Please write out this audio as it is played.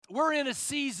we're in a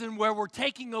season where we're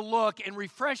taking a look and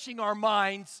refreshing our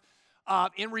minds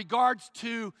in regards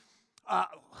to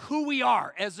who we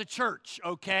are as a church,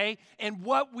 okay, and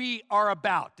what we are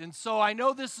about. And so I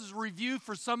know this is a review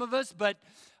for some of us, but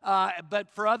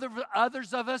for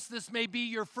others of us, this may be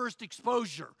your first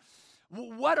exposure.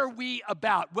 What are we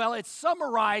about? Well, it's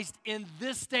summarized in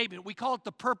this statement. We call it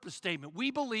the purpose statement.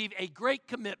 We believe a great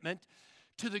commitment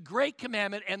to the Great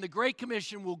Commandment and the Great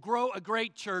Commission will grow a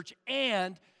great church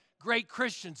and great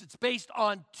Christians. It's based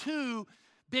on two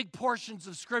big portions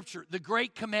of Scripture, the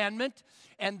Great Commandment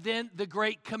and then the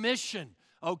Great Commission,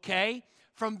 okay?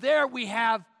 From there, we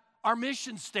have our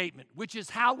mission statement, which is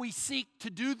how we seek to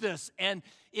do this, and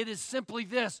it is simply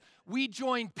this. We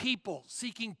join people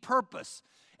seeking purpose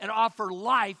and offer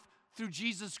life through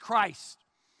Jesus Christ.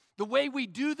 The way we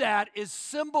do that is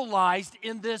symbolized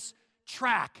in this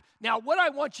track. Now, what I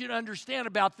want you to understand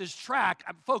about this track,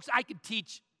 folks, I could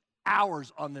teach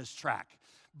hours on this track,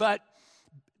 but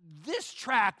this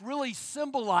track really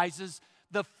symbolizes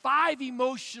the 5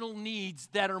 emotional needs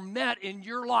that are met in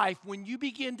your life when you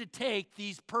begin to take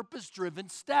these purpose-driven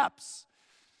steps.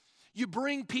 You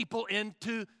bring people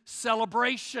into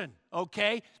celebration,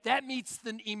 okay? That meets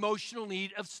the emotional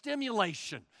need of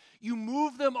stimulation. You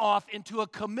move them off into a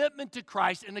commitment to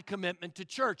Christ and a commitment to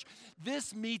church.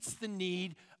 This meets the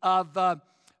need of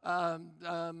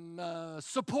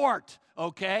support,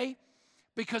 okay?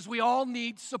 Because we all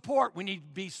need support. We need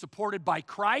to be supported by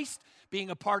Christ, being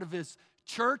a part of His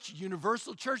church,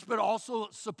 universal church, but also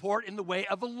support in the way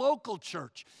of a local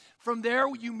church. From there,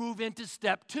 you move into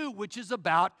step 2, which is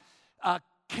about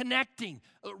connecting,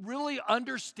 really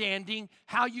understanding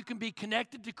how you can be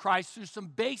connected to Christ through some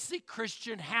basic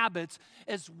Christian habits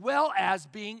as well as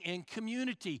being in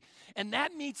community. And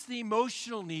that meets the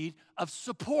emotional need of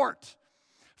support.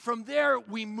 From there,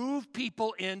 we move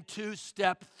people into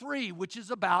step 3, which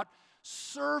is about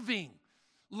serving.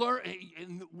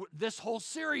 This whole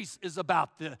series is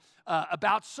about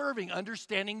serving,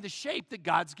 understanding the shape that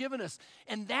God's given us.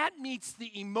 And that meets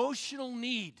the emotional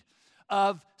need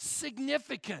of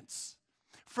significance.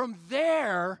 From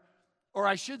there, or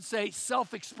I should say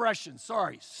self-expression,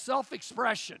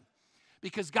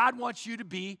 because God wants you to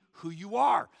be who you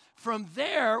are. From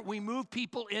there, we move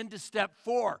people into step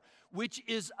 4, which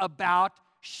is about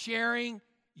sharing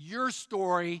your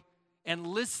story and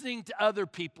listening to other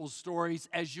people's stories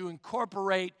as you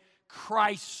incorporate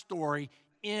Christ's story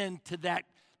into that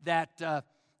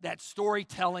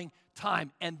storytelling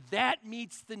time. And that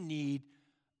meets the need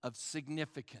of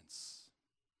significance.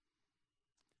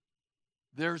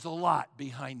 There's a lot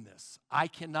behind this. I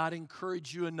cannot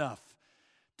encourage you enough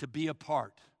to be a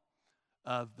part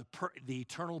of the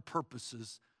eternal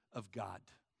purposes of God.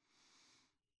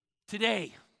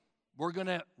 Today, we're going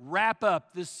to wrap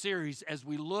up this series as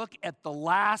we look at the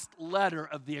last letter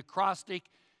of the acrostic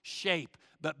shape.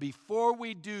 But before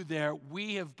we do there,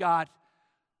 we have got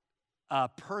a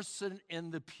person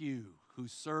in the pew who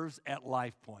serves at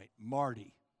LifePoint,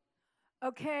 Marty.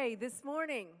 Okay, this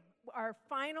morning, our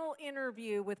final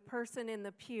interview with Person in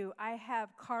the Pew, I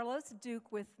have Carlos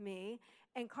Duke with me.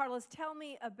 And Carlos, tell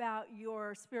me about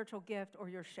your spiritual gift or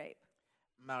your shape.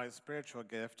 My spiritual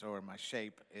gift or my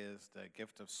shape is the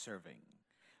gift of serving,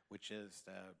 which is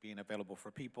being available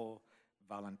for people,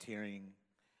 volunteering,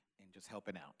 and just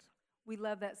helping out. We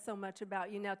love that so much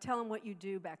about you. Now tell them what you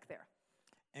do back there.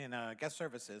 And guest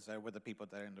services are with the people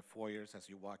that are in the foyers. As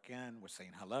you walk in, we're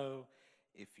saying hello.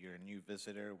 If you're a new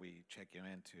visitor, we check you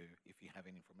into if you have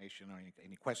any information or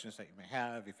any questions that you may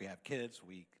have. If you have kids,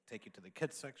 we take you to the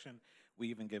kids section. We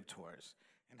even give tours.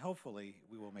 And hopefully,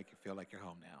 we will make you feel like you're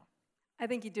home now. I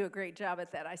think you do a great job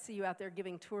at that. I see you out there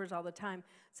giving tours all the time.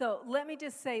 So let me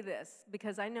just say this,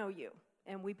 because I know you,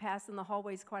 and we pass in the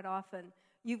hallways quite often.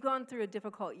 You've gone through a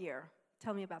difficult year.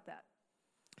 Tell me about that.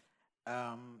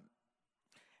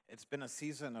 It's been a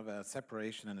season of a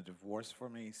separation and a divorce for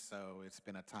me, so it's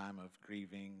been a time of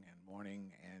grieving and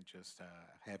mourning and just a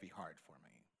heavy heart for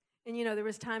me. And you know, there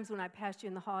was times when I passed you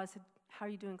in the hall, I said, "How are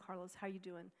you doing, Carlos? How are you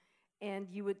doing?" And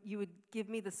you would give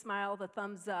me the smile, the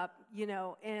thumbs up, you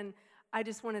know, and I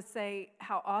just want to say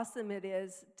how awesome it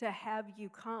is to have you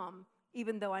come,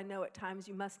 even though I know at times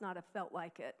you must not have felt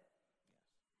like it.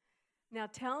 Now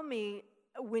tell me,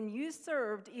 when you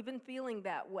served, even feeling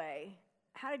that way,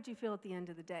 how did you feel at the end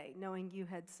of the day, knowing you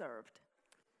had served?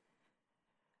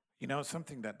 You know,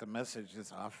 something that the message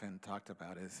is often talked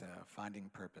about is finding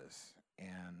purpose.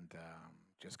 And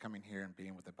just coming here and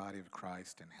being with the body of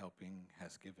Christ and helping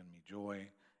has given me joy.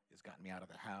 It's gotten me out of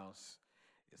the house.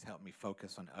 It's helped me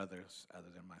focus on others other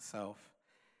than myself.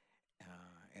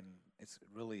 And it's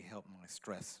really helped my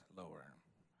stress lower.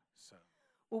 So,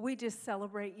 Well, we just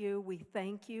celebrate you. We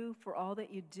thank you for all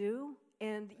that you do.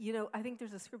 And, I think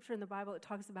there's a scripture in the Bible that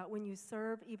talks about when you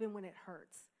serve, even when it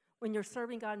hurts. When you're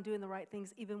serving God and doing the right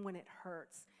things, even when it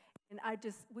hurts. And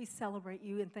we celebrate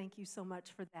you and thank you so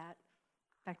much for that.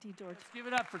 Back to you, George. Let's give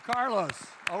it up for Carlos.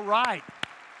 All right.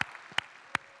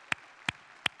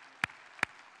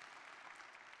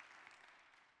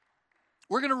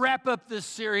 We're going to wrap up this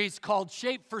series called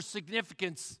Shape for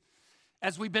Significance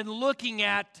as we've been looking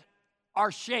at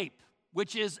our shape,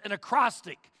 which is an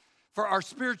acrostic for our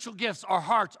spiritual gifts, our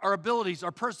hearts, our abilities,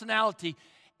 our personality,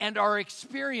 and our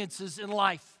experiences in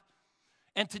life.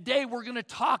 And today we're going to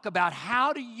talk about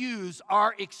how to use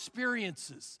our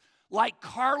experiences, like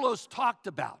Carlos talked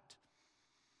about,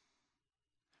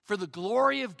 for the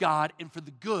glory of God and for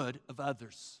the good of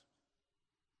others.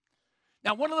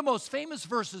 Now, one of the most famous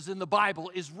verses in the Bible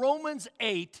is Romans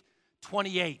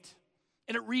 8:28.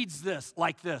 And it reads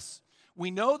like this.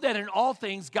 We know that in all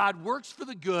things God works for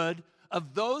the good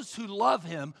of those who love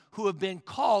him, who have been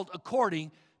called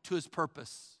according to his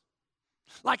purpose.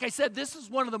 Like I said, this is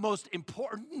one of the most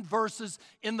important verses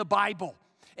in the Bible.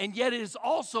 And yet it is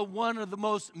also one of the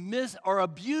most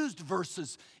abused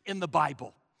verses in the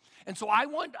Bible. And so I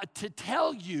want to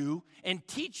tell you and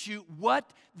teach you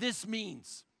what this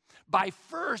means by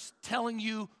first telling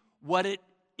you what it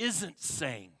isn't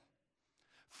saying.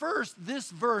 First,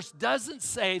 this verse doesn't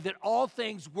say that all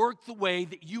things work the way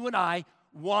that you and I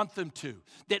want them to,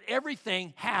 that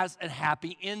everything has a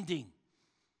happy ending.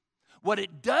 What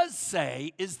it does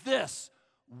say is this: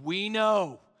 we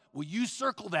know. Will you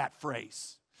circle that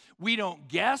phrase? We don't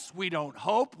guess, we don't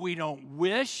hope, we don't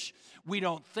wish, we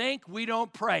don't think, we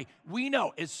don't pray. We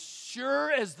know, as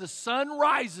sure as the sun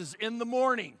rises in the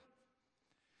morning,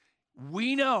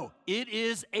 we know it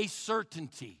is a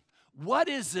certainty. What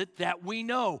is it that we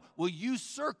know? Will you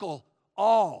circle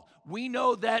all? We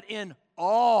know that in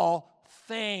all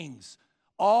things.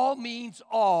 All means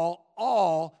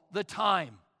all the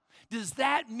time. Does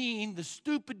that mean the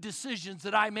stupid decisions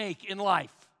that I make in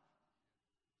life?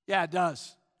 Yeah, it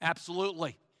does.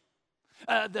 Absolutely.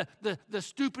 The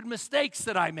stupid mistakes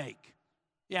that I make?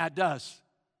 Yeah, it does.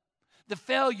 The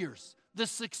failures, the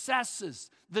successes,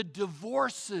 the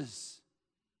divorces,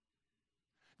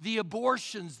 the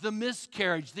abortions, the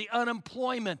miscarriage, the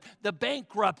unemployment, the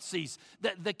bankruptcies,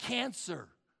 the cancer.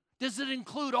 Does it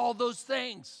include all those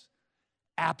things?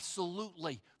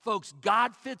 Absolutely. Folks,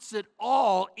 God fits it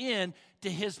all in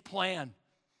to his plan.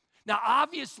 Now,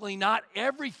 obviously, not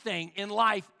everything in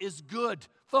life is good.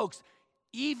 Folks,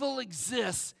 evil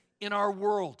exists in our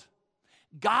world.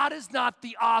 God is not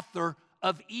the author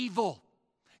of evil.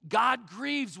 God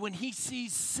grieves when he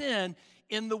sees sin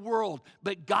in the world.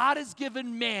 But God has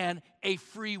given man a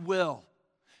free will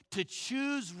to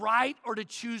choose right or to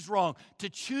choose wrong, to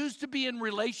choose to be in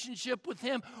relationship with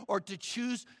him or to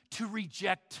choose to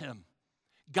reject him.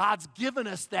 God's given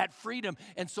us that freedom.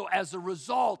 And so as a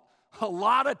result, a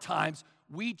lot of times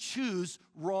we choose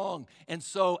wrong. And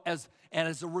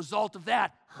as a result of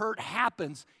that, hurt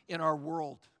happens in our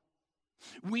world.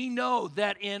 We know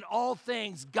that in all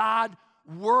things God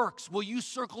works. Will you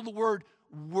circle the word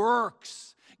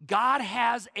works? God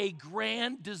has a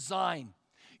grand design.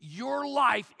 Your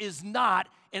life is not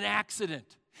an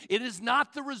accident. It is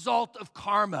not the result of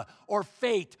karma or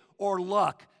fate or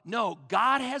luck. No,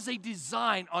 God has a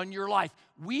design on your life.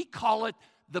 We call it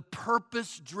the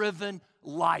purpose-driven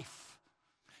life.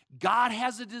 God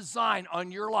has a design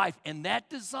on your life, and that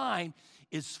design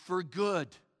is for good.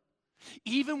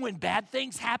 Even when bad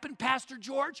things happen, Pastor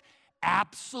George,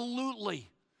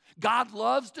 absolutely. God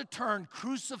loves to turn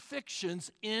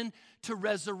crucifixions into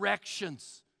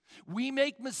resurrections. We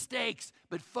make mistakes,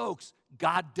 but folks,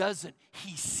 God doesn't.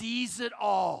 He sees it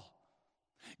all.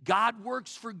 God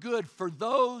works for good for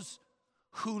those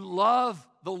who love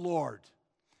the Lord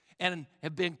and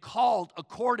have been called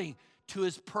according to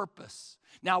his purpose.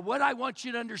 Now, what I want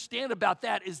you to understand about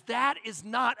that is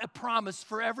not a promise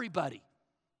for everybody.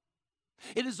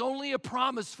 It is only a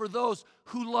promise for those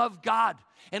who love God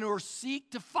and who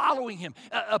seek to following him.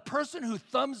 A person who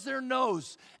thumbs their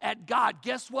nose at God,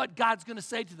 guess what God's going to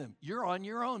say to them? You're on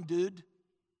your own, dude.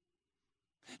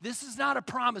 This is not a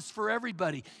promise for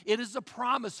everybody. It is a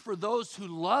promise for those who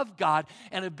love God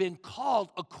and have been called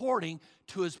according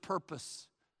to his purpose.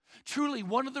 Truly,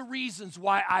 one of the reasons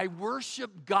why I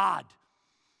worship God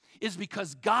is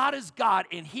because God is God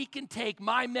and he can take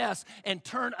my mess and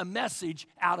turn a message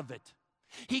out of it.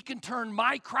 He can turn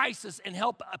my crisis and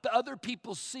help other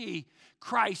people see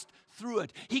Christ through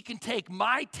it. He can take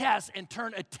my test and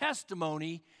turn a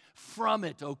testimony from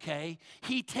it, okay?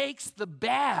 He takes the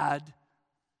bad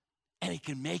and he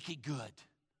can make it good.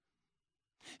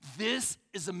 This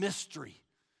is a mystery,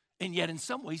 and yet in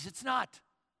some ways it's not.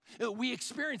 We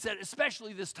experience that,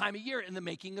 especially this time of year, in the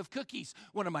making of cookies.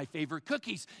 One of my favorite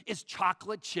cookies is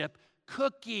chocolate chip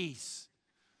cookies.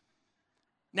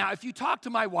 Now, if you talk to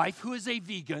my wife, who is a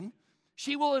vegan,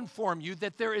 she will inform you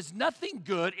that there is nothing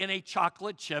good in a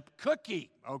chocolate chip cookie,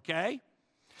 okay?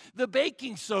 The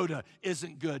baking soda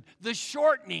isn't good. The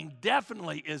shortening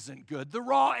definitely isn't good. The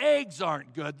raw eggs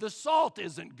aren't good. The salt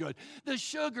isn't good. The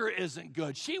sugar isn't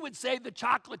good. She would say the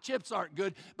chocolate chips aren't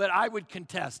good, but I would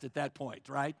contest at that point,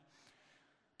 right?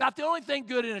 About the only thing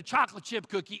good in a chocolate chip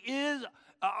cookie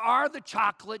are the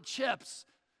chocolate chips.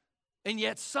 And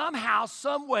yet somehow,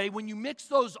 some way, when you mix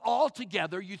those all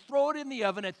together, you throw it in the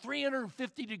oven at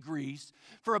 350 degrees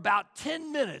for about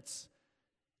 10 minutes,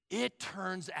 it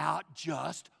turns out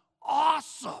just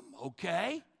awesome,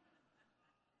 okay?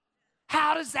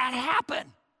 How does that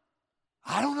happen?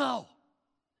 I don't know.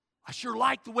 I sure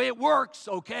like the way it works,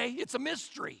 okay? It's a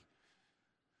mystery.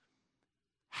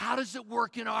 How does it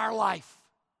work in our life?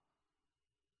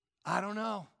 I don't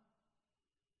know.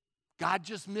 God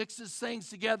just mixes things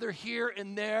together here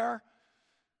and there,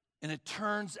 and it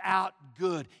turns out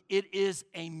good. It is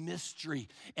a mystery,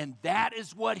 and that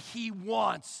is what He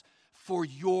wants for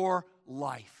your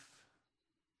life.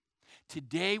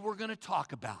 Today, we're going to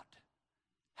talk about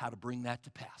how to bring that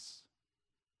to pass.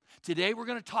 Today, we're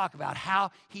going to talk about how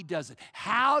He does it.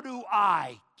 How do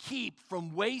I keep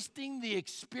from wasting the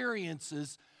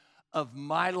experiences of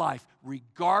my life,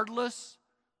 regardless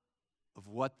of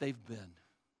what they've been?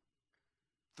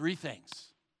 3 things.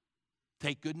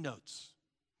 Take good notes.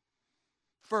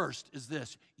 First is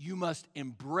this: you must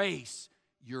embrace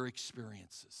your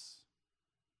experiences.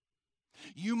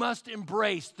 You must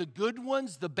embrace the good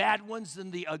ones, the bad ones,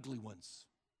 and the ugly ones.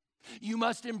 You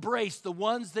must embrace the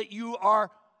ones that you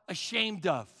are ashamed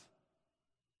of,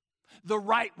 the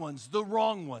right ones, the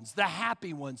wrong ones, the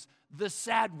happy ones, the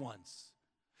sad ones.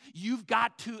 You've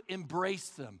got to embrace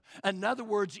them. In other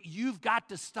words, you've got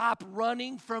to stop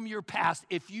running from your past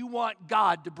if you want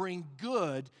God to bring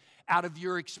good out of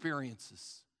your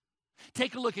experiences.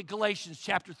 Take a look at Galatians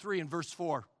chapter 3 and verse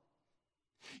 4.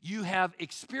 You have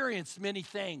experienced many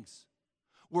things.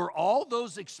 Were all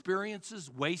those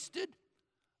experiences wasted?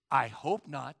 I hope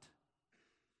not.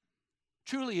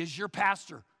 Truly, as your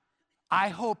pastor, I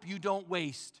hope you don't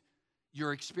waste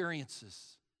your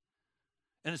experiences.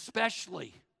 And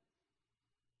especially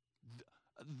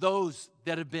those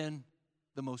that have been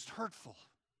the most hurtful.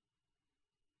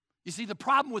 You see, the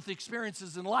problem with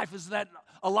experiences in life is that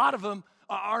a lot of them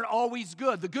aren't always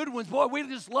good. The good ones, boy, we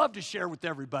just love to share with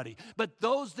everybody. But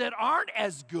those that aren't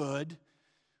as good,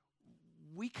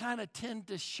 we kind of tend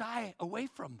to shy away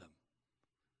from them.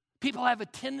 People have a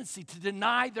tendency to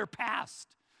deny their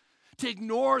past, to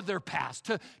ignore their past,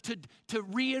 to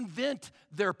reinvent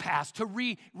their past,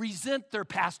 to resent their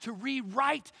past, to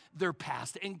rewrite their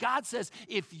past. And God says,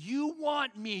 if you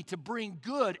want me to bring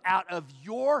good out of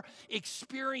your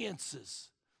experiences,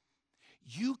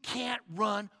 you can't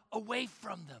run away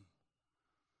from them.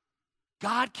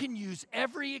 God can use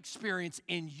every experience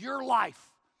in your life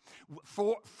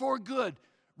for good,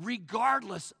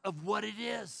 regardless of what it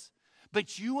is.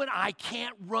 But you and I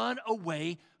can't run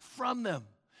away from them.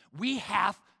 We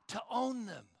have to own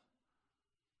them.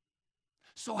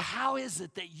 So how is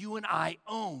it that you and I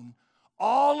own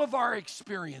all of our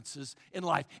experiences in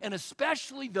life, and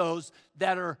especially those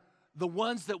that are the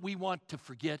ones that we want to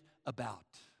forget about?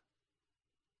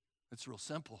 It's real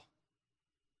simple.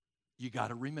 You got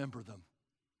to remember them.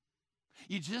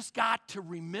 You just got to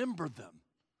remember them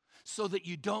so that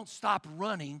you don't stop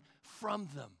running from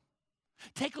them.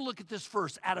 Take a look at this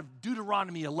verse out of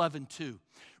Deuteronomy 11:2.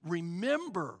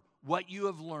 Remember what you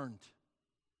have learned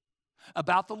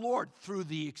about the Lord through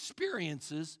the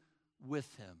experiences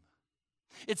with Him.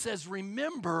 It says,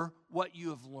 remember what you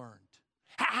have learned.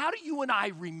 How do you and I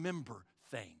remember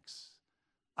things?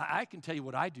 I can tell you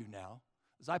what I do now,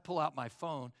 is I pull out my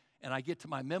phone and I get to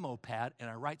my memo pad and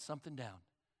I write something down.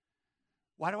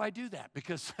 Why do I do that?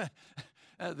 Because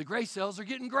the gray cells are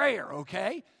getting grayer,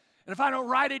 okay? And if I don't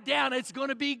write it down, it's going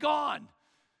to be gone.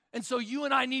 And so you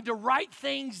and I need to write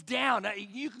things down.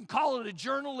 You can call it a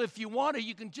journal if you want to.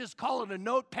 You can just call it a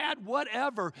notepad,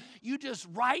 whatever. You just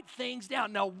write things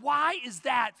down. Now, why is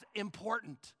that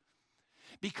important?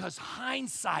 Because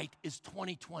hindsight is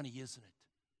 20/20, isn't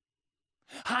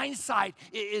it? Hindsight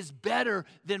is better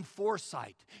than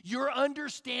foresight. Your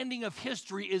understanding of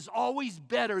history is always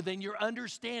better than your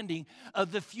understanding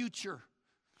of the future.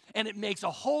 And it makes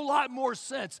a whole lot more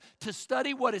sense to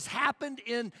study what has happened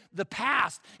in the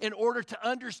past in order to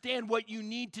understand what you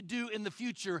need to do in the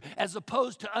future, as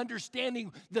opposed to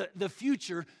understanding the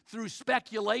future through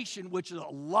speculation, which a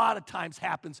lot of times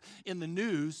happens in the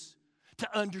news,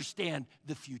 to understand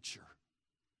the future.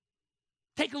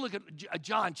 Take a look at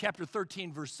John chapter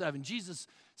 13, verse 7. Jesus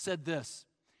said this,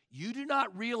 "You do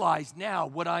not realize now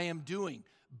what I am doing,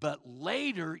 but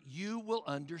later you will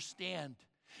understand."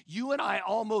 You and I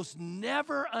almost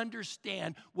never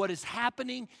understand what is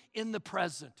happening in the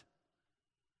present.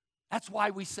 That's why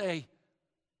we say,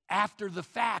 after the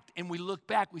fact, and we look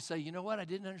back, we say, you know what, I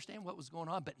didn't understand what was going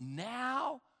on, but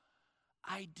now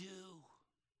I do.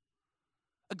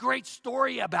 A great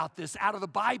story about this out of the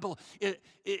Bible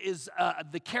is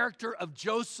the character of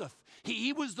Joseph.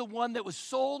 He was the one that was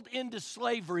sold into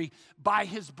slavery by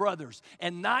his brothers.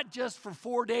 And not just for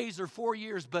 4 days or 4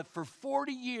 years, but for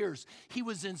 40 years, he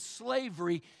was in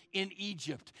slavery in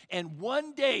Egypt. And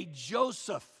one day,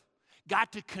 Joseph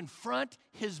got to confront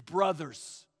his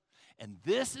brothers. And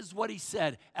this is what he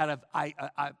said out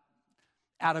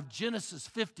of Genesis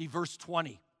 50, verse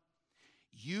 20.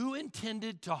 "You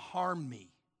intended to harm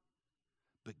me,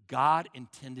 but God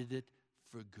intended it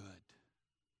for good."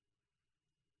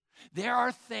 There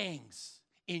are things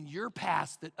in your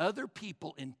past that other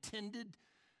people intended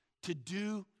to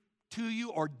do to you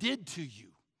or did to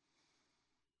you,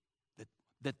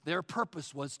 that their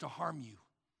purpose was to harm you.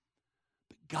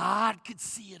 But God could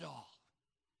see it all,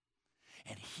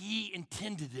 and He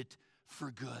intended it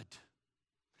for good.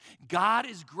 God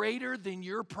is greater than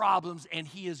your problems, and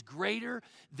He is greater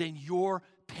than your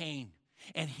pain.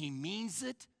 And He means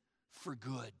it for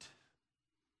good.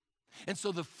 And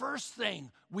so the first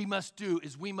thing we must do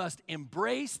is we must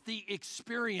embrace the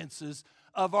experiences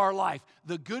of our life,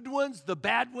 the good ones, the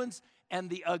bad ones, and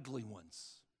the ugly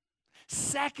ones.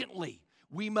 Secondly,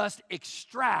 we must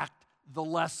extract the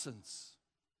lessons.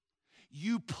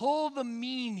 You pull the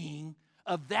meaning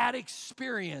of that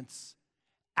experience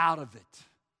out of it.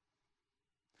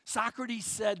 Socrates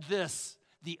said this,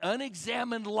 "The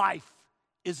unexamined life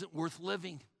isn't worth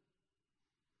living."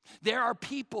 There are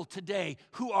people today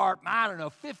who are,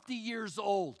 50 years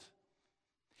old,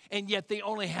 and yet they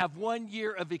only have 1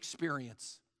 year of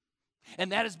experience.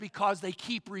 And that is because they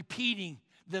keep repeating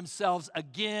themselves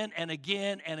again and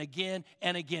again and again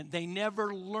and again. They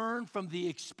never learn from the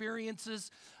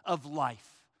experiences of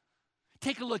life.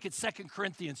 Take a look at 2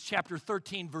 Corinthians chapter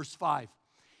 13, verse 5.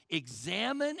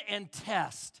 "Examine and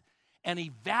test and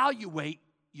evaluate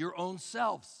your own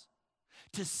selves,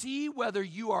 to see whether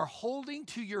you are holding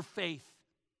to your faith.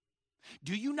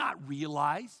 Do you not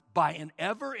realize by an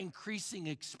ever-increasing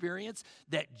experience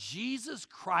that Jesus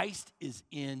Christ is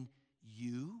in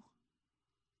you?"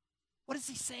 What is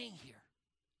he saying here?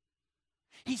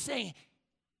 He's saying,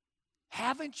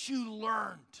 haven't you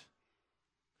learned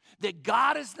that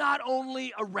God is not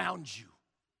only around you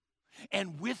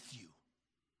and with you,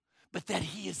 but that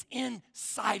He is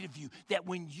inside of you, that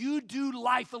when you do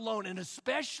life alone, and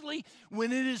especially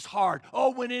when it is hard,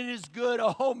 when it is good,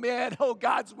 man,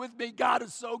 God's with me, God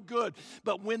is so good.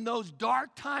 But when those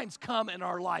dark times come in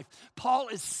our life, Paul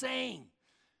is saying,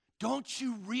 don't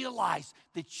you realize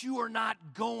that you are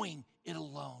not going it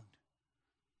alone?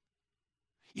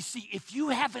 You see, if you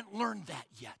haven't learned that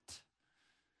yet,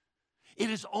 it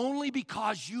is only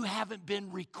because you haven't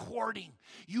been recording,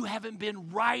 you haven't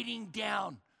been writing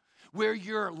down where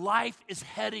your life is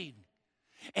heading,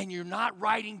 and you're not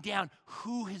writing down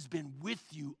who has been with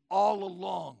you all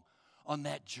along on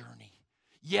that journey.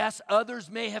 Yes, others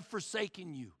may have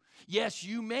forsaken you. Yes,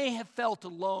 you may have felt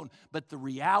alone, but the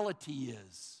reality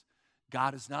is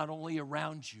God is not only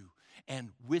around you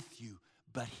and with you,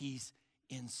 but He's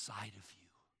inside of you.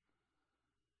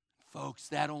 Folks,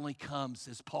 that only comes,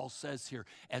 as Paul says here,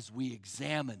 as we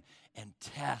examine and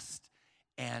test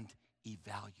and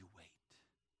evaluate.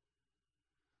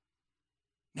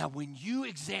 Now, when you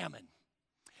examine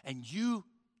and you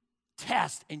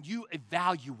test and you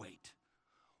evaluate,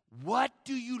 what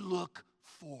do you look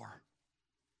for?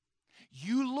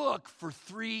 You look for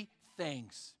 3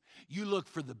 things. You look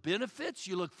for the benefits,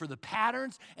 you look for the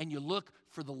patterns, and you look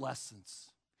for the lessons.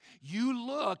 You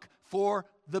look for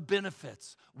the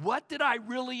benefits. What did I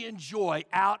really enjoy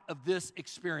out of this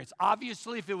experience?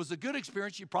 Obviously, if it was a good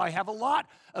experience, you probably have a lot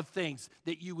of things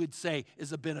that you would say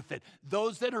is a benefit.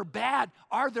 Those that are bad,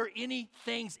 are there any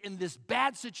things in this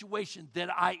bad situation that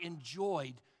I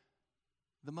enjoyed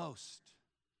the most?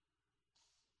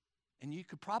 And you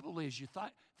could probably, as you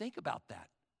think about that,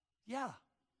 yeah.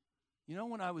 You know,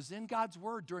 when I was in God's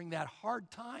Word during that hard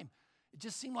time, it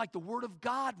just seemed like the Word of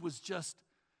God was just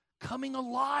coming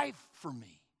alive for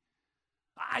me.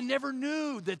 I never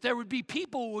knew that there would be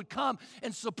people who would come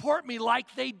and support me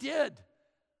like they did.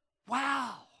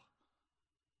 Wow.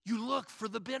 You look for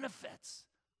the benefits.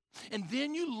 And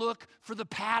then you look for the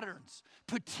patterns,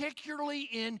 particularly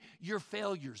in your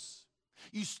failures.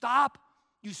 You stop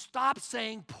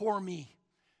saying, poor me,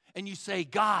 and you say,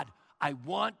 God, I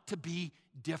want to be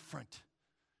different.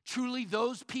 Truly,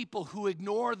 those people who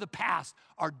ignore the past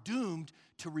are doomed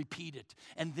to repeat it.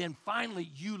 And then finally,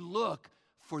 you look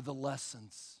for the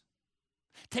lessons.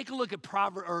 Take a look at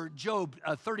Job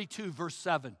 32, verse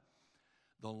 7.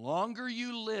 The longer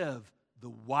you live, the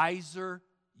wiser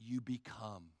you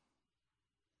become.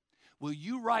 Will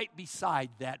you write beside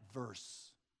that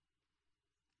verse?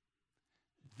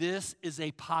 This is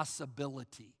a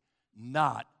possibility,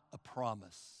 not a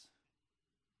promise.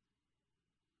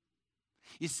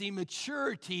 You see,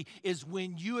 maturity is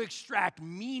when you extract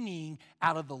meaning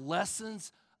out of the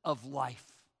lessons of life.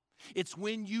 It's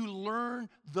when you learn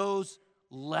those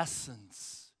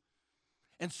lessons.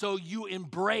 And so you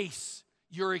embrace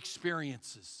your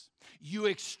experiences. You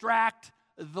extract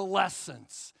the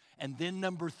lessons. And then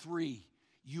number 3,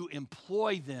 you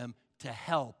employ them to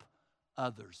help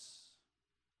others.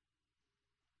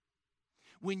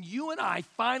 When you and I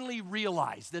finally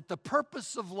realize that the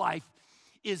purpose of life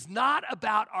is not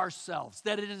about ourselves,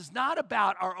 that it is not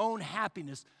about our own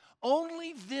happiness,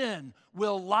 only then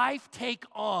will life take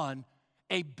on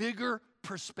a bigger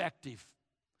perspective,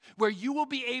 where you will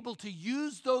be able to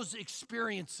use those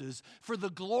experiences for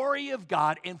the glory of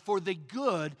God and for the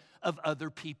good of other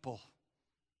people.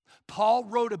 Paul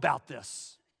wrote about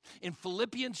this in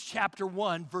Philippians chapter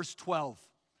 1, verse 12.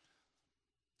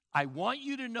 I want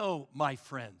you to know, my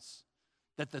friends,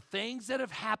 that the things that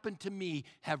have happened to me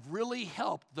have really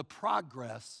helped the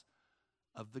progress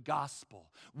of the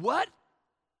gospel. What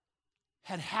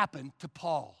had happened to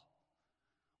Paul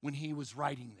when he was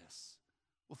writing this?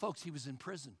 Well, folks, he was in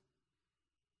prison.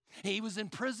 He was in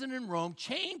prison in Rome,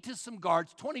 chained to some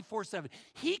guards 24/7.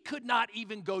 He could not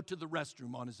even go to the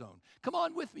restroom on his own. Come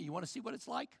on with me. You want to see what it's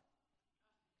like?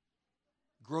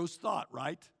 Gross thought,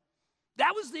 right?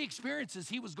 That was the experiences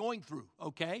he was going through,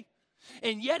 okay?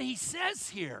 And yet he says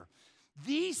here,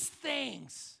 these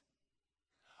things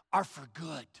are for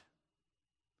good,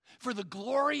 for the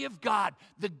glory of God.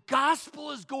 The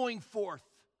gospel is going forth,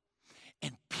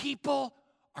 and people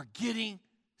are getting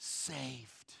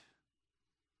saved.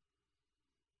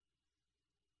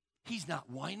 He's not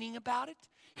whining about it.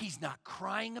 He's not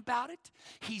crying about it.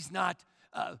 He's not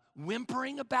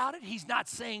whimpering about it. He's not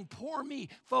saying, poor me.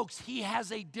 Folks, he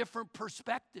has a different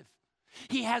perspective.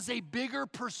 He has a bigger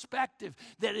perspective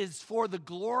that is for the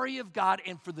glory of God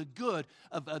and for the good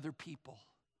of other people.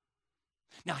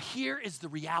 Now, here is the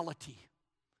reality.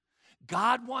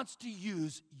 God wants to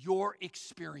use your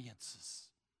experiences,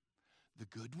 the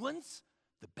good ones,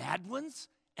 the bad ones,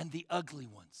 and the ugly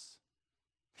ones.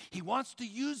 He wants to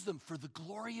use them for the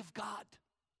glory of God,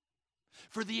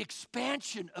 for the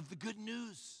expansion of the good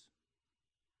news,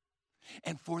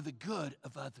 and for the good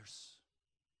of others.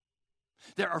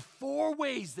 There are 4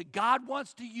 ways that God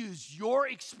wants to use your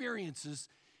experiences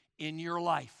in your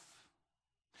life.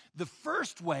 The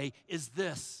first way is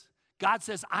this. God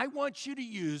says, I want you to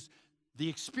use the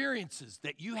experiences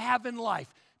that you have in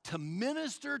life to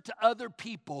minister to other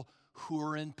people who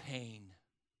are in pain.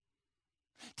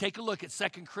 Take a look at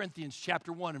 2 Corinthians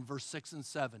chapter 1 and verse 6 and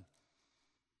 7.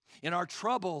 In our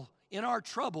trouble,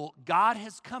 God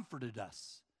has comforted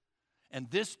us. And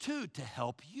this too to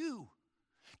help you,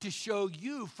 to show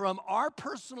you from our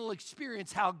personal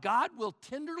experience how God will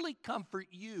tenderly comfort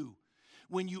you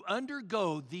when you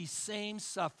undergo these same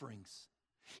sufferings.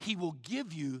 He will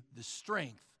give you the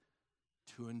strength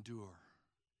to endure.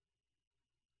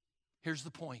 Here's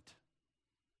the point.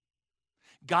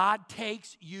 God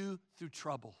takes you through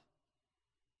trouble.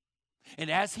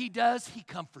 And as he does, he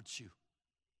comforts you.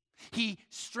 He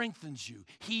strengthens you.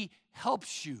 He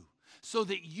helps you so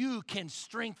that you can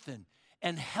strengthen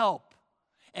and help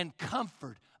and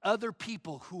comfort other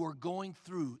people who are going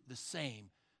through the same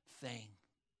thing.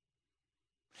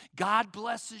 God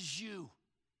blesses you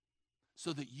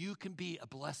so that you can be a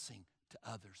blessing to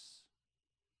others.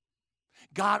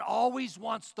 God always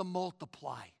wants to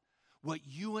multiply what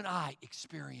you and I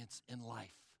experience in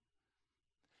life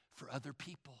for other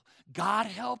people. God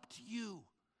helped you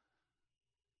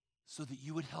so that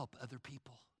you would help other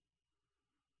people.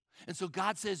 And so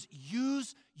God says,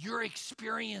 use your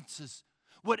experiences.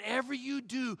 Whatever you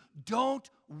do, don't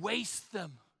waste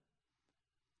them.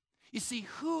 You see,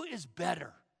 who is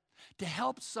better to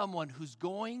help someone who's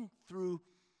going through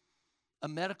a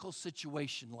medical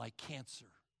situation like cancer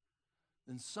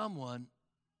than someone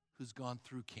who's gone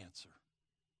through cancer?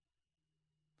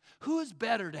 Who is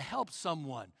better to help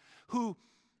someone who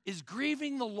is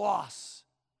grieving the loss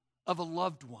of a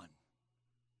loved one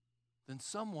than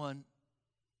someone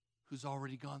who's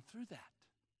already gone through that?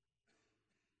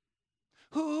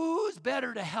 Who's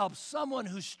better to help someone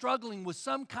who's struggling with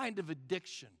some kind of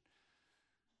addiction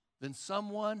than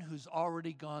someone who's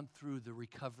already gone through the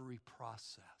recovery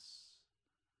process?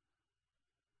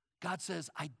 God says,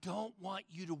 I don't want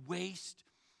you to waste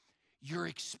your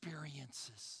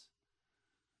experiences.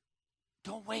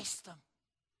 Don't waste them.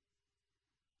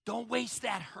 Don't waste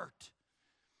that hurt.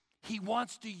 He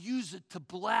wants to use it to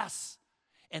bless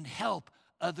and help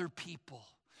other people.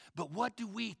 But what do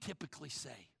we typically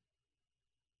say?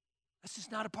 This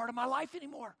is not a part of my life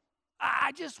anymore.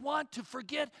 I just want to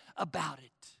forget about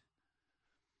it.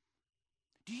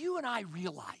 Do you and I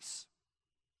realize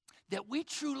that we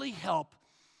truly help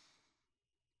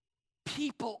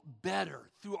people better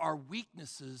through our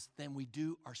weaknesses than we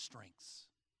do our strengths?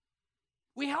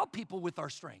 We help people with our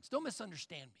strengths. Don't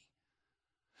misunderstand me.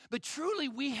 But truly,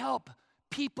 we help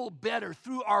people better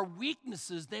through our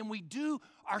weaknesses than we do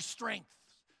our strengths.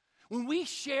 When we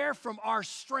share from our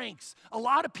strengths, a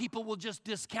lot of people will just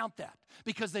discount that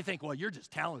because they think, well, you're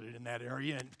just talented in that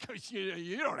area and because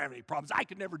you don't have any problems. I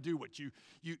could never do what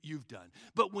you've done.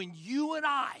 But when you and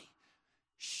I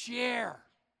share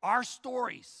our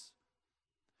stories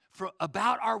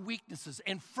about our weaknesses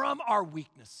and from our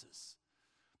weaknesses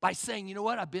by saying, you know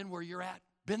what, I've been where you're at,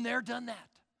 been there, done that.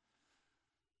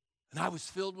 And I was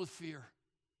filled with fear.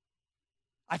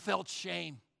 I felt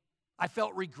shame. I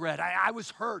felt regret. I was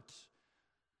hurt.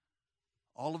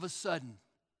 All of a sudden,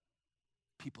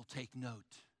 people take note.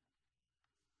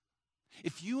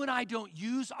 If you and I don't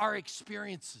use our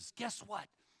experiences, guess what?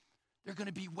 They're going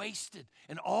to be wasted.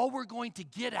 And all we're going to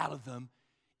get out of them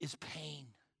is pain.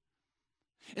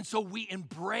 And so we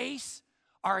embrace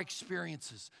our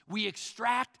experiences. We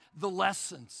extract the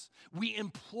lessons. We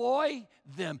employ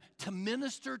them to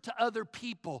minister to other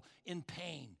people in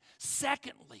pain.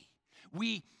 Secondly,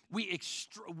 we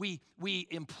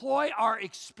employ our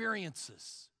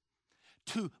experiences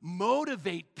to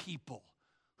motivate people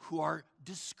who are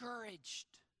discouraged.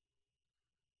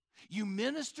 You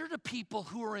minister to people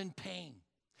who are in pain.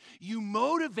 You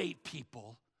motivate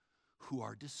people who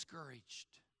are discouraged.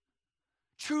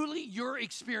 Truly, your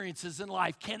experiences in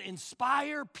life can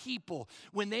inspire people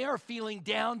when they are feeling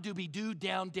down, doobie-doo,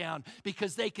 down,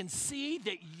 because they can see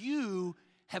that you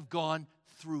have gone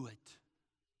through it.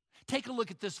 Take a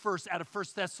look at this verse out of 1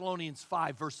 Thessalonians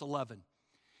 5, verse 11.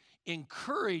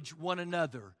 Encourage one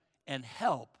another and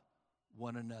help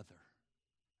one another.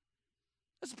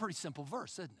 That's a pretty simple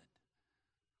verse, isn't it?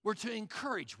 We're to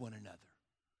encourage one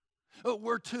another.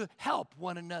 We're to help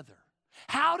one another.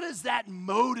 How does that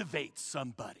motivate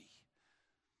somebody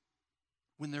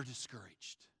when they're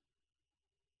discouraged?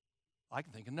 I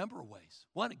can think of a number of ways.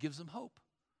 One, it gives them hope.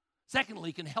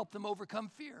 Secondly, it can help them overcome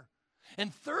fear.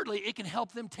 And thirdly, it can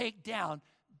help them take down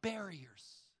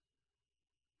barriers.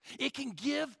 It can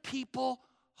give people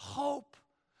hope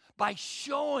by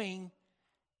showing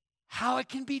how it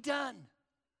can be done.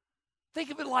 Think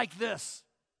of it like this.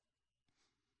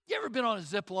 You ever been on a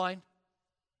zip line?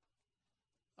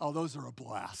 Oh, those are a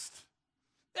blast.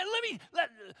 And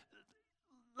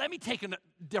let me take a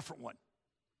different one.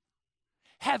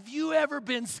 Have you ever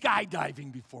been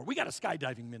skydiving before? We got a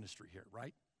skydiving ministry here,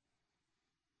 right?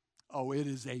 Oh, it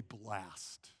is a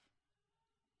blast.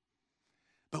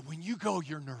 But when you go,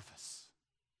 you're nervous.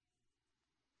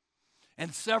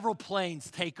 And several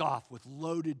planes take off with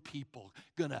loaded people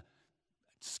gonna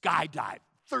skydive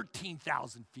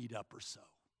 13,000 feet up or so.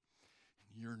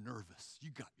 And you're nervous. You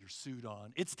got your suit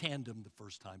on. It's tandem the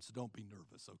first time, so don't be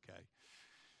nervous, okay?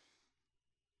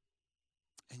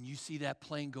 And you see that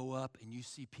plane go up and you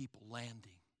see people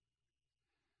landing.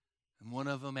 And one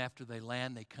of them, after they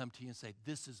land, they come to you and say,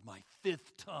 "This is my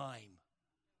 5th time."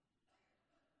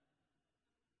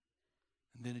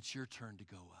 And then it's your turn to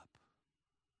go up.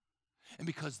 And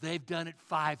because they've done it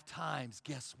 5 times,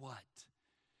 guess what?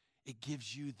 It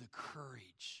gives you the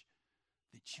courage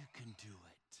that you can do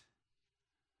it.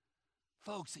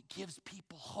 Folks, it gives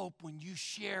people hope when you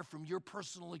share from your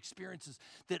personal experiences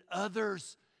that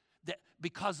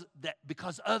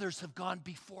because others have gone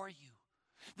before you.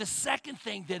 The second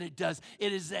thing that it does,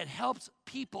 it helps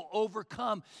people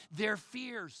overcome their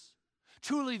fears.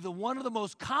 Truly, one of the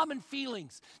most common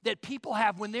feelings that people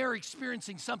have when they're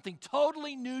experiencing something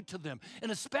totally new to them,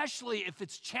 and especially if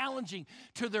it's challenging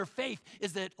to their faith,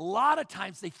 is that a lot of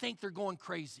times they think they're going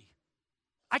crazy.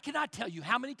 I cannot tell you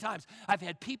how many times I've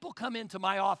had people come into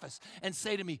my office and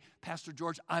say to me, "Pastor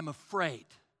George, I'm afraid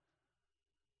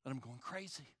that I'm going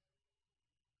crazy."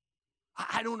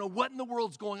 I don't know what in the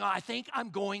world's going on. I think I'm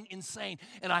going insane.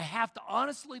 And I have to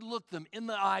honestly look them in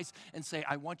the eyes and say,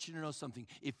 I want you to know something.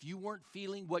 If you weren't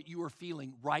feeling what you are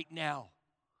feeling right now,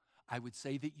 I would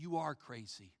say that you are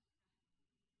crazy.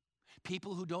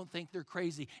 People who don't think they're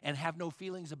crazy and have no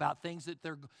feelings about things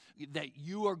that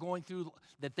you are going through,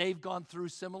 that they've gone through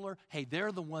similar, hey,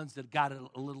 they're the ones that got it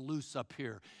a little loose up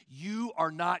here. You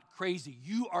are not crazy.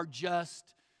 You are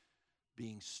just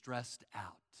being stressed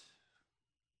out.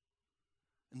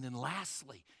 And then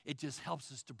lastly, it just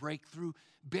helps us to break through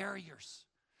barriers.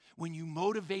 When you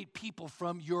motivate people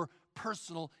from your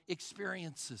personal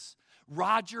experiences.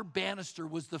 Roger Bannister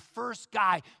was the first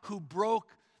guy who broke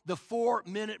the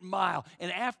 4-minute mile.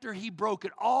 And after he broke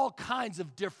it, all kinds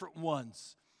of different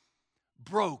ones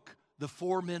broke the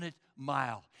 4-minute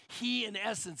mile. He, in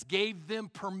essence, gave them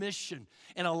permission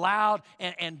and allowed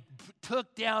and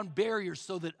took down barriers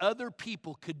so that other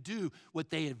people could do what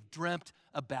they have dreamt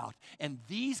about. And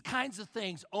these kinds of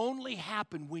things only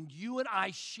happen when you and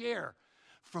I share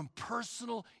from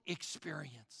personal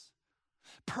experience.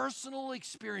 Personal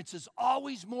experience is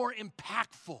always more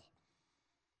impactful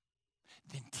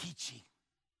than teaching.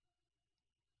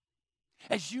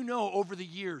 As you know, over the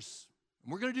years,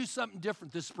 we're going to do something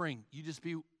different this spring. You just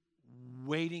be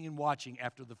waiting and watching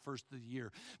after the first of the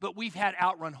year. But we've had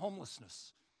Outrun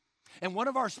Homelessness. And one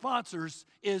of our sponsors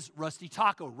is Rusty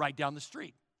Taco right down the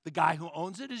street. The guy who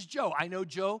owns it is Joe. I know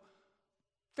Joe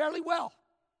fairly well.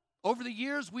 Over the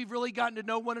years, we've really gotten to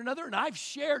know one another, and I've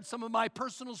shared some of my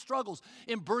personal struggles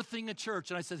in birthing a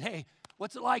church. And I said, hey,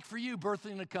 what's it like for you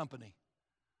birthing a company?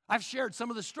 I've shared some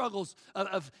of the struggles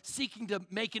of seeking to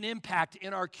make an impact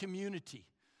in our community.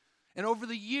 And over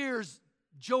the years,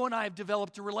 Joe and I have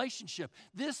developed a relationship.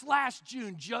 This last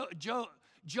June,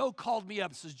 Joe called me up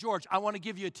and says, George, I want to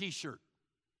give you a T-shirt.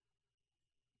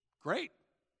 Great.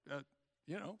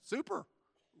 Super.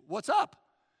 What's up?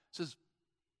 Says,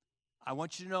 I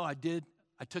want you to know I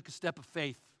took a step of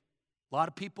faith. A lot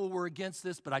of people were against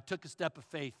this, but I took a step of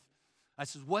faith. I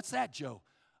said, what's that, Joe?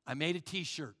 I made a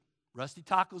T-shirt. Rusty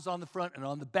Tacos on the front, and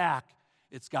on the back,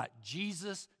 it's got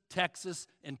Jesus, Texas,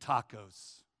 and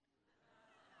tacos.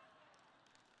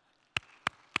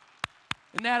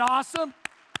 Isn't that awesome?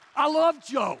 I love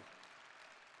Joe.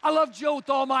 I love Joe with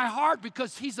all my heart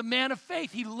because he's a man of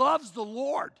faith. He loves the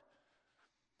Lord.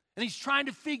 And he's trying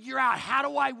to figure out, how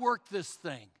do I work this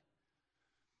thing?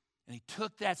 And he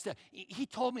took that step. He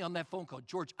told me on that phone call,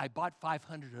 George, I bought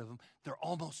 500 of them. They're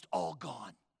almost all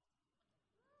gone.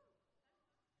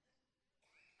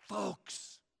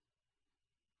 Folks,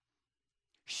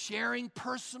 sharing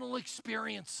personal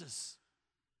experiences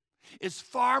is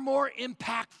far more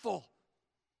impactful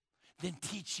than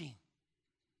teaching.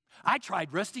 I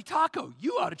tried Rusty Taco.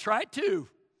 You ought to try it too.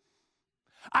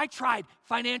 I tried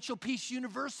Financial Peace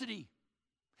University.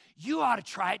 You ought to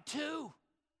try it too.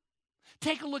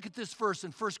 Take a look at this verse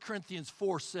in 1 Corinthians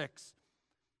 4:6.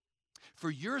 For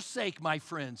your sake, my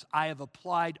friends, I have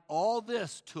applied all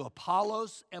this to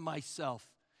Apollos and myself,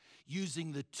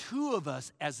 using the two of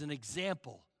us as an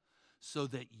example so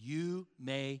that you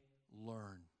may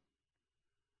learn.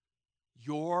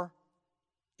 Your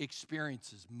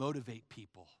experiences motivate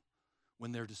people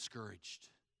when they're discouraged.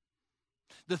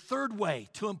 The third way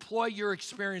to employ your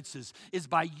experiences is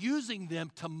by using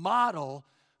them to model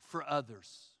for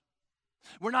others.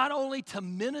 We're not only to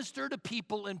minister to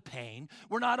people in pain,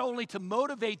 we're not only to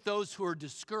motivate those who are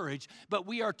discouraged, but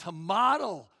we are to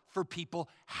model for people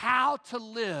how to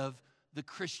live the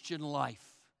Christian life.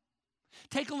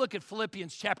 Take a look at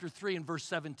Philippians chapter 3 and verse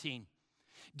 17.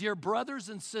 Dear brothers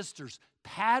and sisters,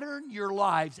 pattern your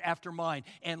lives after mine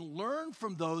and learn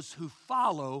from those who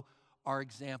follow our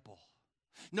example.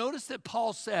 Notice that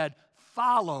Paul said,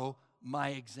 follow my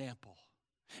example.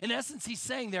 In essence, he's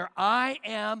saying there, I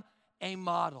am a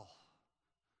model.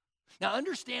 Now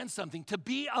understand something. To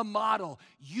be a model,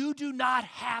 you do not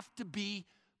have to be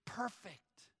perfect.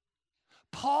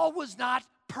 Paul was not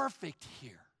perfect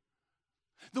here.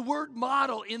 The word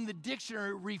model in the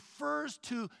dictionary refers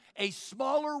to a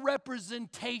smaller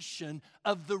representation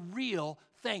of the real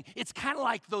thing. It's kind of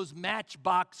like those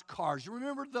Matchbox cars. You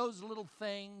remember those little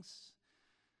things?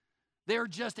 They're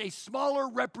just a smaller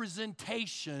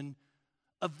representation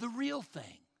of the real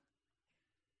thing.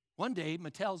 One day,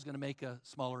 Mattel's going to make a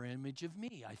smaller image of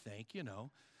me, I think,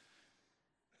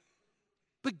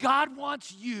 But God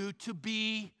wants you to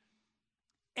be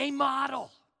a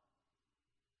model.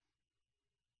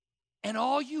 And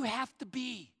all you have to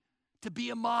be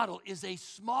a model is a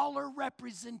smaller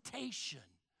representation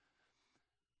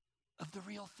of the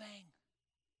real thing.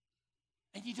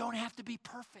 And you don't have to be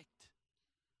perfect.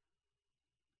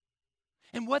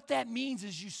 And what that means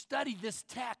is you study this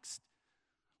text.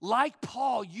 like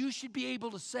Paul, you should be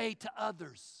able to say to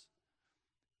others,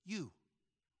 you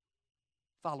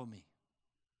follow me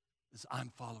as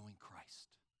I'm following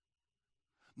Christ.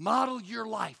 Model your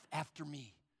life after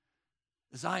me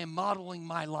as I am modeling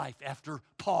my life after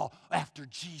Paul, after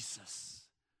Jesus.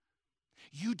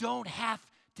 You don't have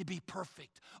to be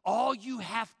perfect. All you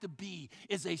have to be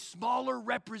is a smaller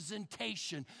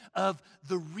representation of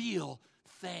the real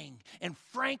thing. And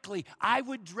frankly, I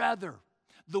would rather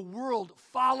the world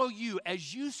follow you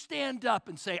as you stand up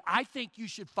and say, I think you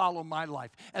should follow my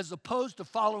life, as opposed to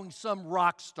following some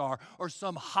rock star or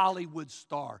some Hollywood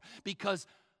star. Because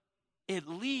at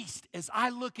least, as I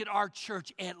look at our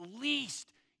church, at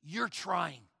least you're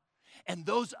trying. And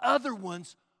those other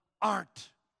ones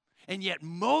aren't. And yet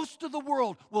most of the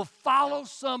world will follow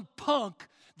some punk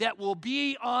that will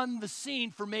be on the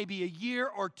scene for maybe a year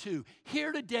or two,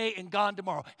 here today and gone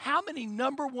tomorrow. How many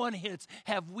number one hits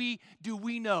do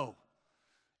we know?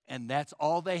 And that's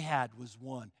all they had was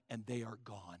one, and they are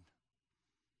gone.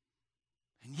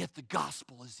 And yet the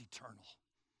gospel is eternal.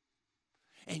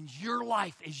 And your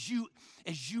life, as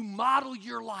you model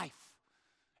your life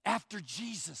after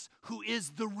Jesus, who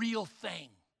is the real thing,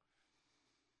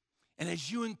 and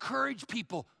as you encourage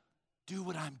people, do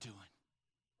what I'm doing.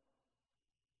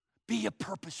 Be a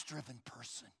purpose-driven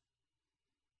person.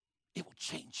 It will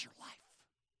change your life.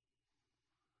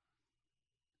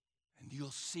 And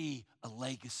you'll see a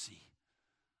legacy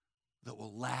that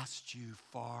will last you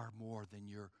far more than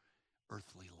your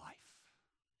earthly life.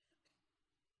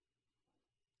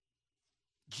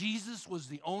 Jesus was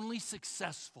the only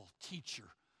successful teacher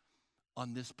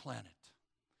on this planet.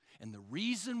 And the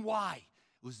reason why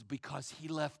was because he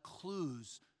left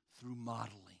clues through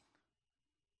modeling.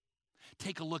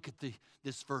 Take a look at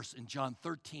this verse in John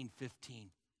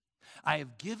 13:15. I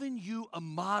have given you a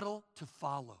model to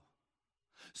follow,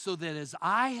 so that as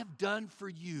I have done for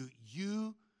you,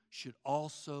 you should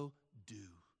also do.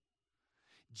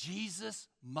 Jesus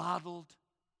modeled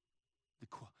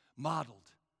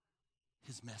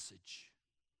his message.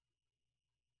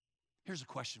 Here's a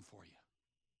question for you.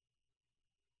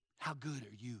 How good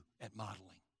are you at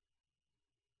modeling?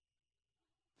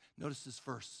 Notice this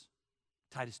verse,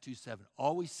 Titus 2:7.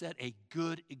 Always set a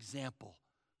good example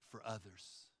for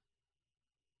others.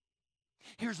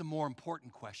 Here's a more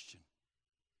important question.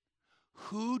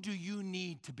 Who do you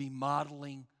need to be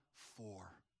modeling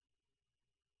for?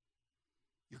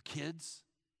 Your kids?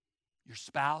 Your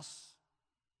spouse?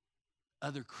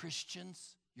 Other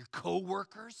Christians? Your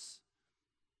co-workers?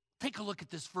 Take a look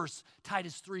at this verse,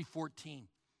 Titus 3:14.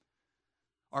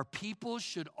 Our people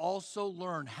should also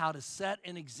learn how to set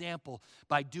an example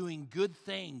by doing good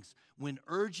things when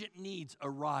urgent needs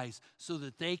arise, so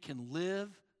that they can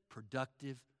live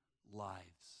productive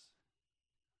lives.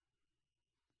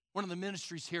 One of the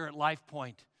ministries here at Life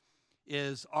Point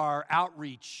is our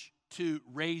outreach to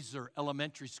Razor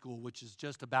Elementary School, which is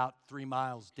just about 3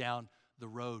 miles down the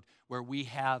road, where we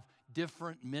have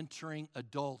different mentoring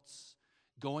adults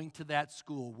going to that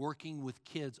school, working with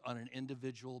kids on an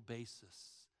individual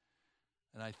basis.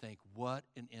 And I think, what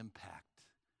an impact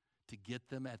to get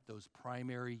them at those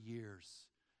primary years,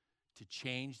 to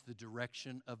change the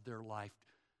direction of their life,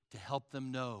 to help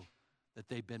them know that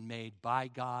they've been made by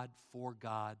God, for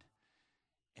God,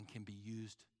 and can be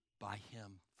used by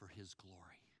Him for His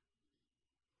glory.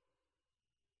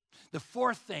 The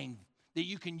fourth thing that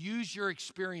you can use your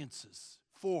experiences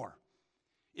for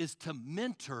is to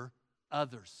mentor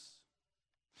others.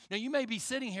 Now, you may be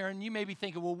sitting here and you may be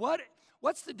thinking, well,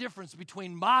 what's the difference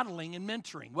between modeling and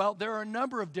mentoring? Well, there are a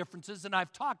number of differences, and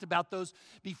I've talked about those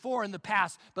before in the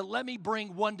past, but let me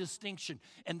bring one distinction,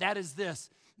 and that is this.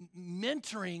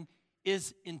 Mentoring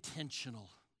is intentional.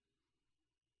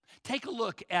 Take a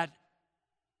look at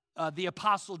the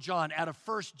Apostle John out of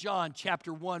 1 John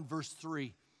chapter 1, verse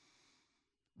 3.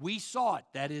 We saw it,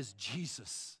 that is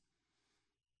Jesus.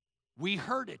 We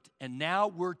heard it, and now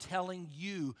we're telling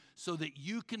you so that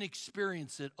you can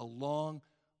experience it along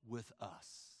with us.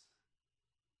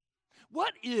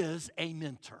 What is a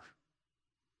mentor?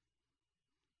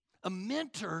 A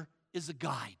mentor is a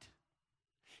guide.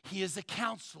 He is a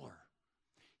counselor.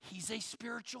 He's a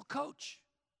spiritual coach.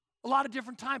 A lot of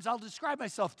different times I'll describe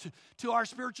myself to our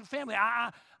spiritual family.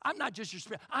 I'm not just your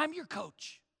spirit, I'm your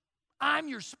coach. I'm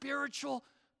your spiritual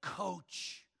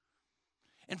coach.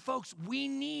 And folks, we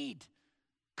need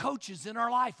coaches in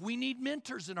our life. We need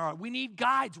mentors in our life. We need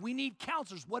guides. We need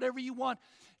counselors, whatever you want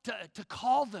to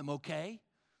call them, okay?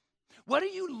 What do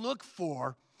you look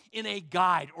for in a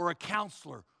guide or a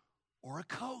counselor or a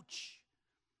coach?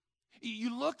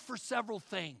 You look for several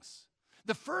things.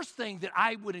 The first thing that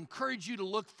I would encourage you to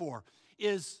look for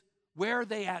is Where are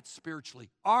they at spiritually?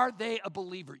 Are they a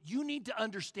believer? You need to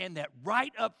understand that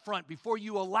right up front before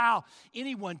you allow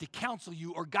anyone to counsel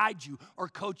you or guide you or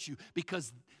coach you,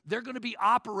 because they're going to be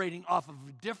operating off of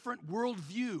a different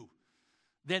worldview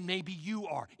than maybe you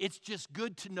are. It's just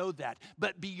good to know that.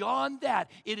 But beyond that,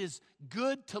 it is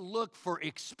good to look for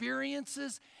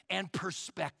experiences and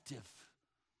perspective.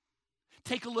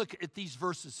 Take a look at these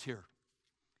verses here.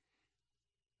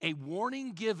 A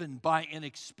warning given by an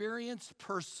experienced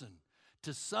person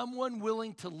to someone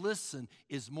willing to listen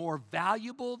is more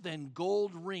valuable than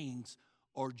gold rings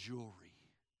or jewelry.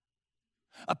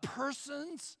 A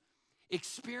person's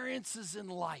experiences in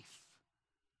life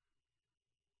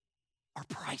are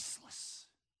priceless.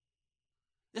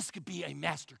 This could be a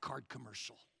MasterCard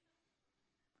commercial.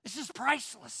 It's just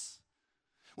priceless.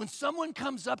 When someone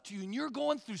comes up to you and you're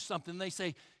going through something, they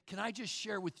say, "Can I just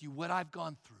share with you what I've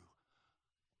gone through?"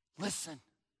 Listen,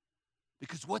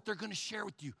 because what they're going to share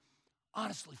with you,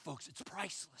 honestly, folks, it's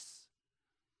priceless.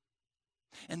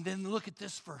 And then look at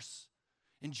this verse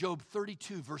in Job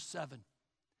 32, verse 7.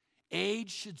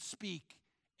 Age should speak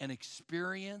and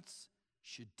experience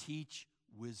should teach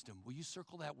wisdom. Will you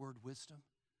circle that word, wisdom?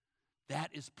 That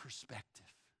is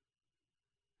perspective.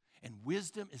 And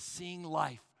wisdom is seeing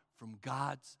life from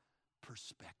God's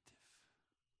perspective.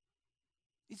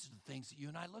 These are the things that you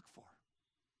and I look for.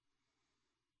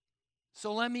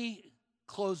 So let me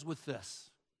close with this.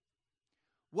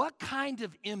 What kind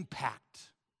of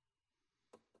impact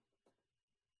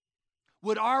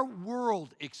would our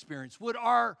world experience? Would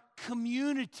our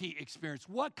community experience?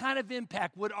 What kind of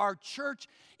impact would our church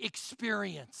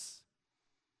experience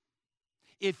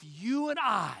if you and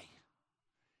I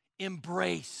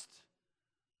embraced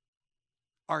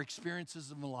our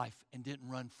experiences in life and didn't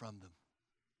run from them?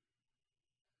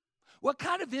 What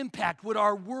kind of impact would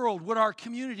our world, would our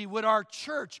community, would our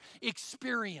church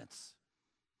experience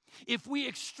if we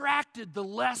extracted the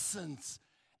lessons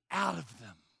out of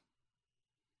them?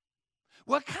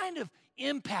 What kind of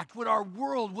impact would our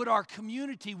world, would our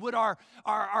community, would our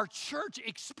church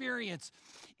experience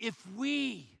if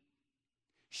we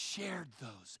shared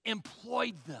those,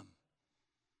 employed them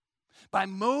by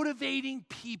motivating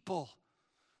people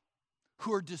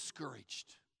who are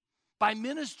discouraged, by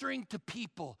ministering to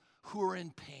people who are in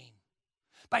pain,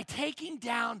 by taking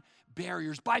down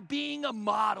barriers, by being a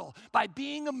model, by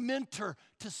being a mentor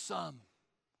to some?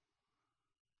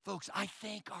 Folks, I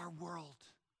think our world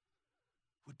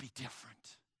would be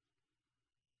different.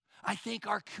 I think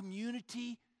our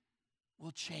community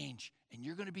will change, and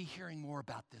you're going to be hearing more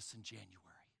about this in January.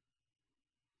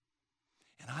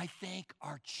 And I think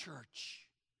our church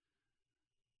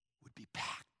would be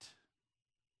packed.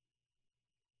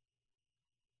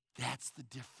 That's the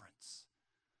difference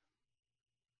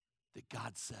that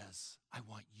God says, I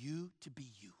want you to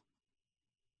be you.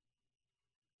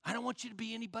 I don't want you to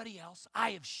be anybody else.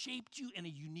 I have shaped you in a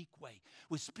unique way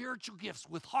with spiritual gifts,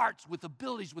 with hearts, with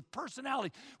abilities, with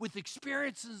personality, with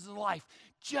experiences in life.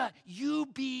 You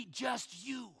be just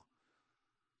you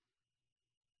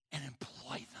and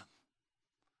employ them.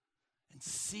 And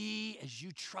see as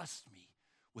you trust me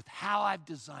with how I've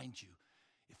designed you,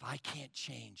 if I can't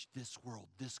change this world,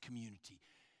 this community,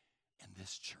 and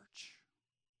this church.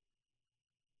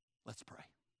 Let's pray.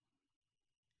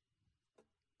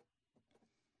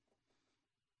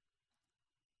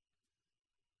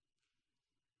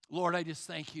 Lord, I just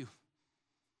thank you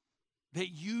that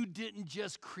you didn't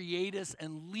just create us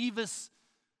and leave us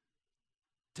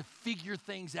to figure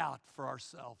things out for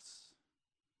ourselves,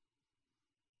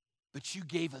 but you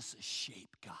gave us a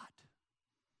shape, God.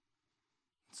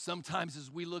 Sometimes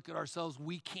as we look at ourselves,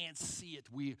 we can't see it.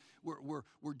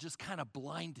 We're just kind of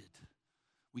blinded.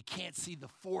 We can't see the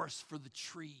forest for the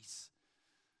trees.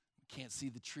 We can't see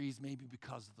the trees maybe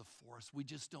because of the forest. We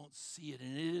just don't see it,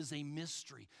 and it is a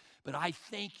mystery. But I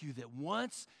thank you that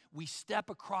once we step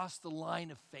across the line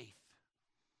of faith,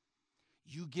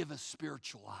 you give us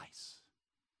spiritual eyes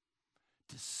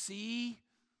to see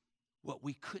what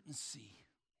we couldn't see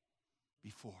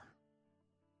before.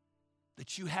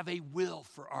 That you have a will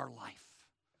for our life.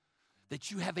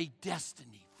 That you have a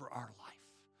destiny for our life.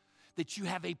 That you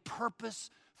have a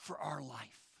purpose for our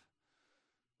life.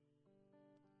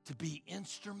 To be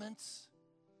instruments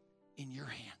in your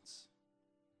hands.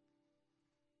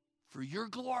 For your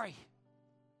glory.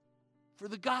 For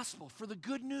the gospel. For the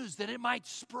good news that it might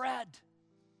spread.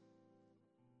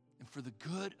 And for the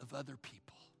good of other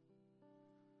people.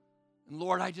 And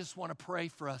Lord, I just want to pray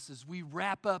for us as we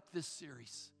wrap up this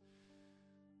series.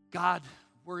 God,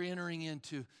 we're entering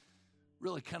into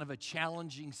really kind of a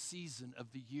challenging season of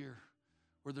the year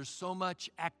where there's so much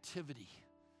activity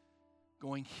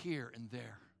going here and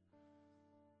there.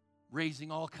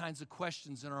 raising all kinds of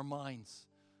questions in our minds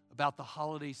about the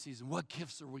holiday season. What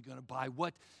gifts are we going to buy?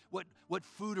 What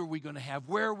food are we going to have?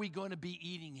 Where are we going to be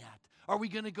eating at? Are we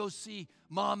going to go see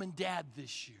mom and dad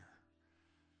this year?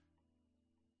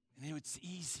 And it's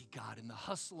easy, God, in the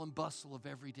hustle and bustle of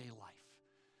everyday life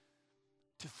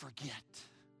to forget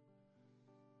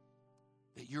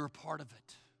that you're a part of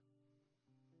it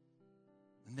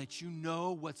and that you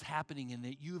know what's happening and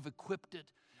that you've equipped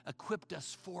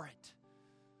us for it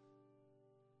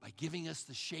by giving us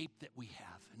the shape that we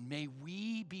have. And may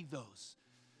we be those,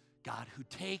 God, who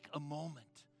take a moment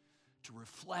to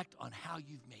reflect on how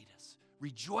you've made us,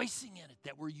 rejoicing in it,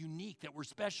 that we're unique, that we're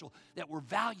special, that we're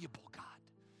valuable, God,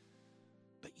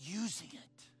 but using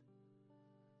it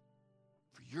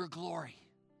for your glory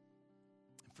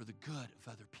and for the good of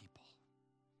other people.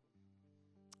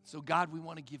 So, God, we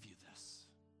want to give you this.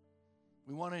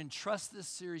 We want to entrust this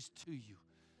series to you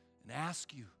and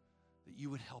ask you that you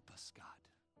would help us, God.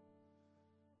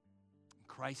 In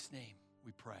Christ's name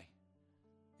we pray.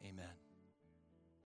 Amen.